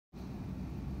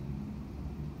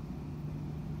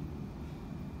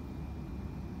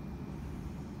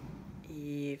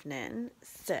evening.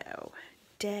 So,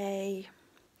 day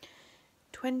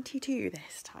 22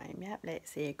 this time. Yep,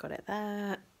 let's see, I got it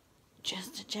there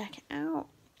just to check it out.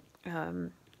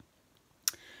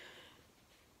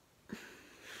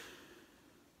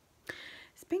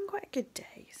 It's been quite a good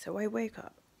day. So I woke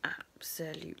up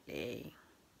absolutely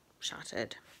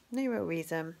shattered. No real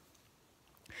reason.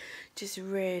 Just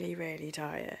really, really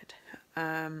tired.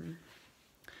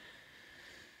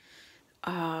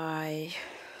 I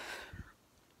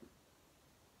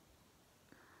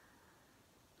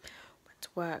went to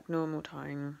work normal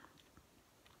time,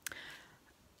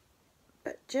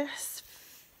 but just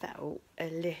felt a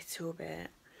little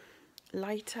bit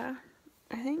lighter,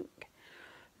 I think.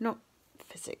 Not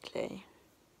physically.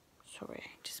 Sorry,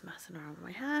 just messing around with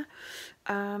my hair.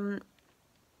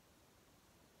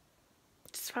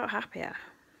 Just felt happier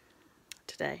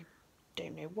today.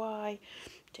 Don't know why.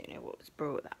 Don't know what was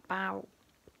brought that about.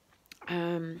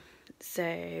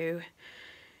 So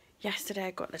yesterday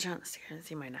I got the chance to go and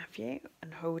see my nephew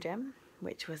and hold him,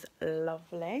 which was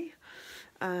lovely.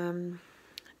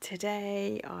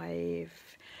 Today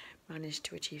I've managed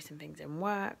to achieve some things in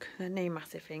work. They're no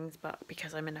massive things, but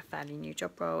because I'm in a fairly new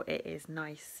job role, it is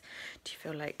nice to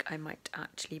feel like I might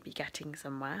actually be getting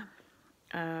somewhere.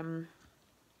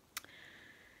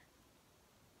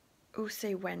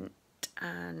 Also went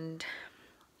and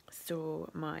saw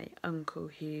my uncle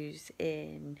who's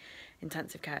in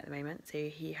intensive care at the moment. So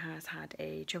he has had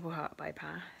a triple heart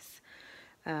bypass.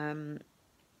 I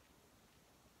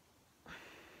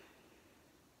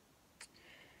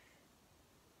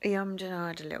ummed and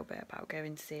ahed a little bit about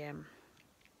going to see him,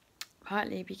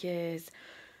 partly because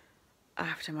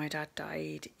after my dad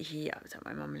died he upset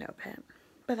my mum a little bit,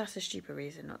 but that's a stupid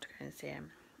reason not to go and see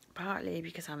him. Partly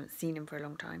because I haven't seen him for a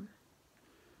long time.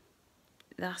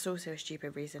 That's also a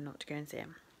stupid reason not to go and see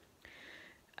him.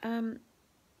 And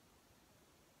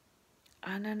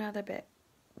another bit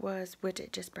was, would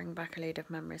it just bring back a load of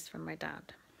memories from my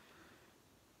dad?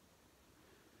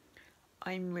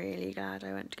 I'm really glad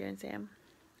I went to go and see him.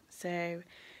 So,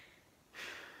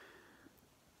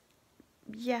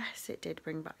 yes, it did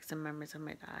bring back some memories of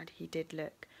my dad. He did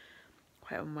look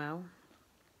quite unwell.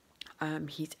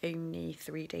 He's only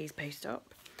 3 days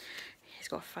post-op. He's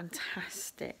got a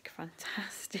fantastic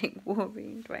war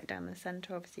wound right down the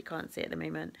centre. Obviously you can't see it at the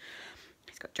moment.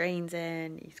 He's got drains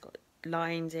in, he's got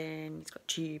lines in, he's got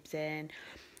tubes in.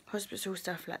 Hospital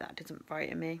stuff like that doesn't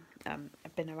frighten me.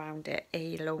 I've been around it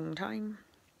a long time.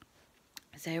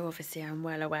 So obviously I'm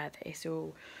well aware that it's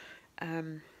all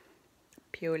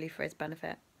purely for his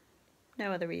benefit.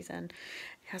 No other reason.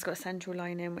 He has got a central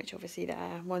line in, which obviously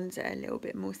they're ones that are a little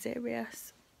bit more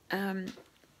serious.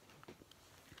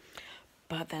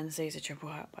 But then so's a triple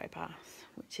heart bypass,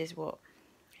 which is what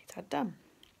he's had done.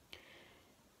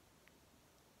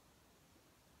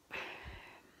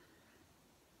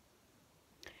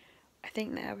 I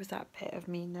think there was that bit of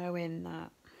me knowing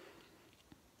that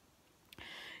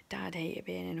Dad hated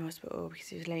being in hospital because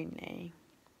he was lonely.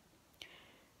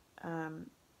 I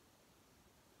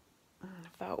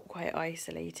felt quite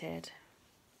isolated.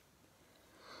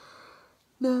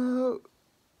 No.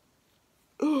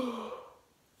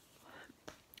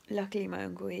 Luckily my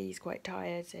uncle, he's quite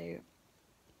tired, so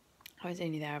I was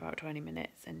only there about 20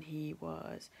 minutes and he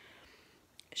was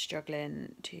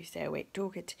struggling to stay awake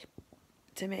talking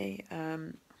to me.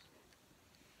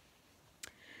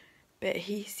 But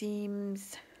he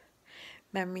seems,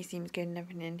 memory seems good and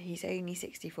everything. He's only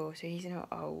 64, so he's not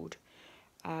old.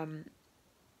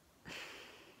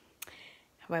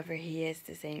 However, he is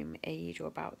the same age, or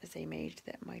about the same age,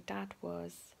 that my dad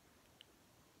was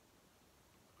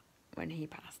when he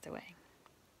passed away.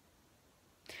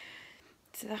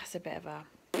 So that's a bit of a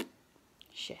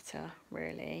shitter,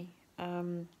 really.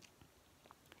 But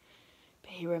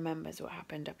he remembers what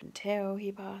happened up until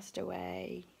he passed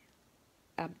away.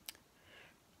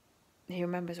 He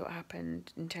remembers what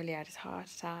happened until he had his heart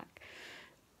attack.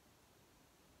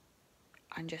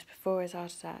 And just before his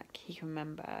heart attack, he can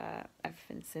remember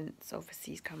everything since.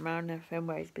 Obviously, he's come round and everything,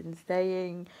 where he's been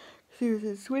staying. He was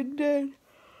in Swindon.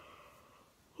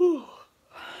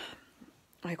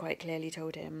 I quite clearly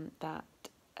told him that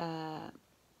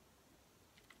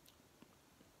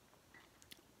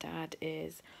Dad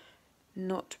is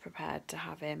not prepared to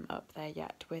have him up there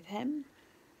yet with him.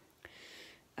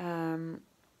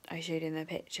 I showed him the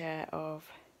picture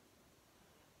of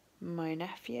my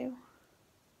nephew,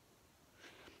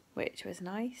 which was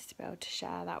nice to be able to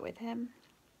share that with him.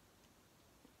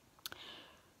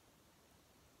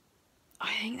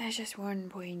 I think there's just one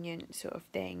poignant sort of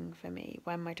thing for me.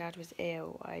 When my dad was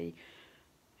ill, I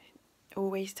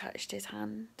always touched his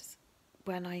hands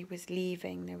when I was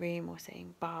leaving the room or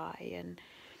saying bye, and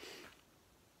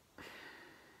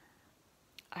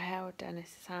I held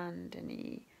Dennis's hand and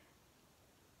he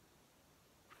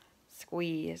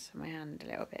squeezed my hand a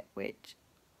little bit, which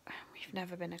we've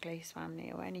never been a close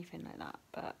family or anything like that,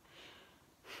 but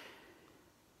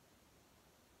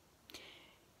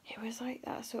it was like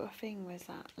that sort of thing, was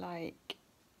that like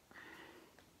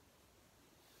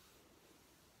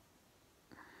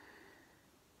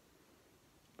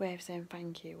way of saying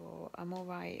thank you, or I'm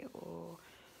alright, or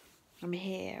I'm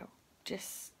here,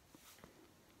 just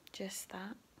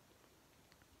that.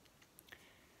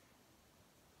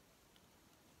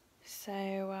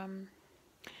 So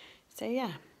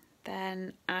yeah,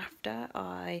 then after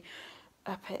I,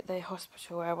 up at the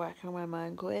hospital where I work and where my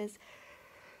uncle is,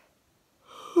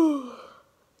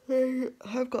 they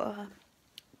have got a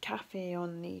cafe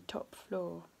on the top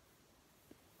floor,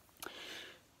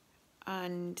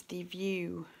 and the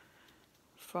view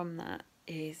from that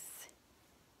is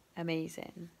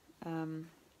amazing,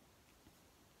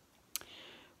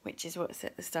 which is what's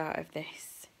at the start of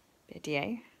this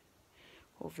video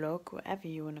or vlog, whatever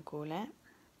you want to call it.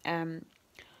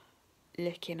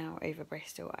 Looking out over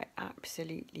Bristol, I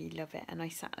absolutely love it, and I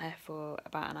sat there for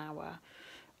about an hour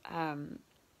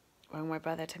with my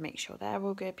brother to make sure they're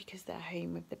all good because they're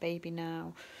home with the baby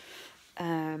now.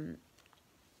 But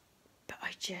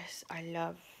I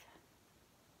love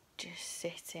just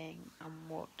sitting and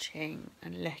watching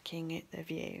and looking at the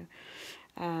view.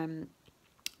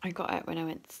 I got it when I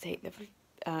went to take the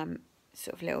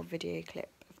sort of little video clip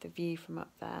of the view from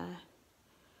up there.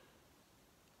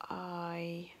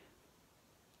 I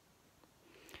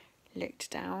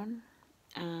looked down,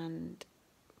 and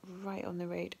right on the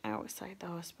road outside the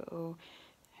hospital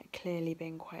had clearly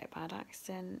been quite a bad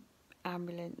accident,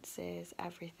 ambulances,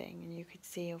 everything, and you could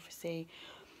see obviously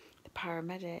the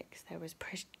paramedics. There was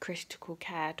critical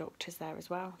care doctors there as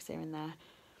well, because they're in their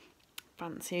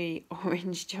fancy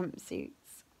orange jumpsuits.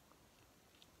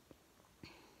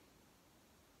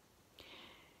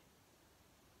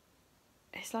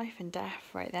 It's life and death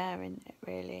right there, isn't it,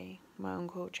 really? My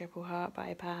uncle, triple heart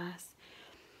bypass.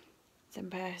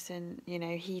 Some person, you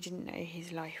know, he didn't know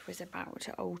his life was about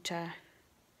to alter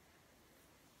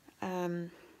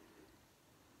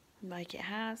like it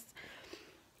has.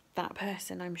 That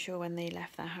person, I'm sure, when they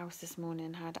left their house this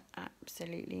morning, had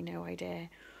absolutely no idea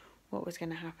what was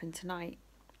going to happen tonight.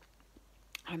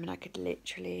 I mean, I could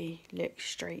literally look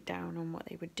straight down on what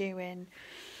they were doing,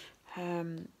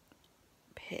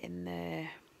 hitting the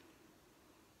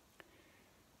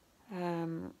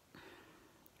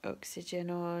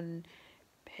oxygen on,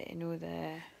 putting all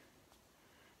the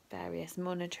various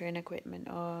monitoring equipment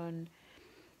on,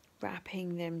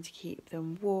 wrapping them to keep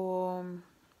them warm,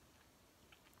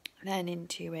 then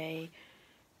into a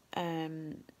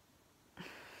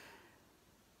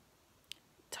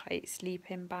tight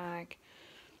sleeping bag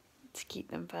to keep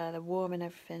them further warm and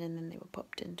everything, and then they were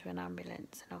popped into an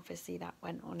ambulance, and obviously that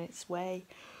went on its way.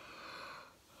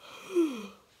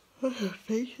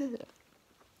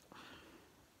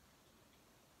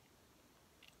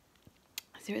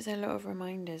 So it's a lot of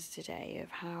reminders today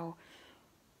of how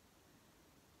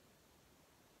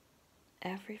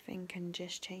everything can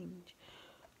just change,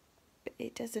 but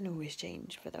it doesn't always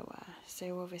change for the worse.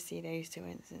 So obviously those two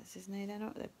instances, no, they're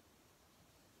not the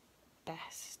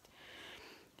best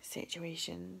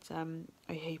situations.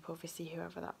 I hope obviously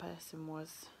whoever that person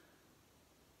was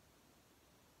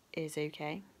is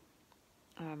okay.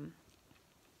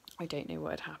 I don't know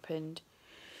what had happened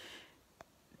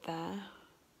there.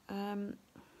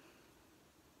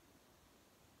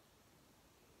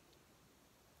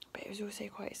 But it was also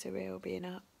quite surreal being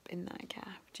up in that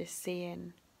gap, just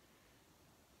seeing,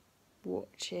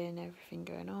 watching everything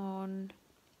going on.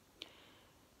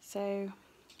 So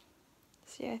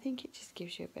yeah, I think it just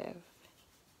gives you a bit of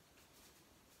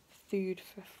food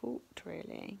for thought,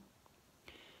 really.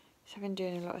 So I've been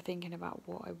doing a lot of thinking about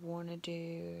what I want to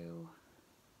do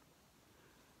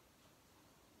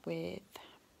with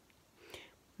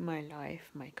my life,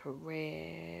 my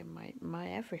career, my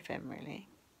everything, really.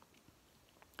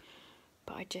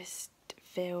 But I just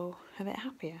feel a bit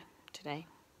happier today.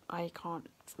 I can't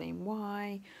explain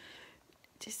why.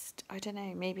 Just, I don't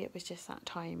know, maybe it was just that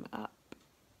time up,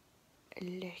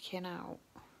 looking out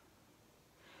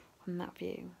on that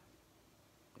view,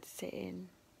 sitting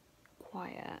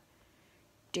quiet,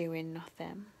 doing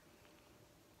nothing.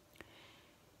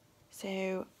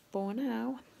 So for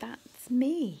now, that's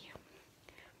me.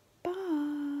 Bye.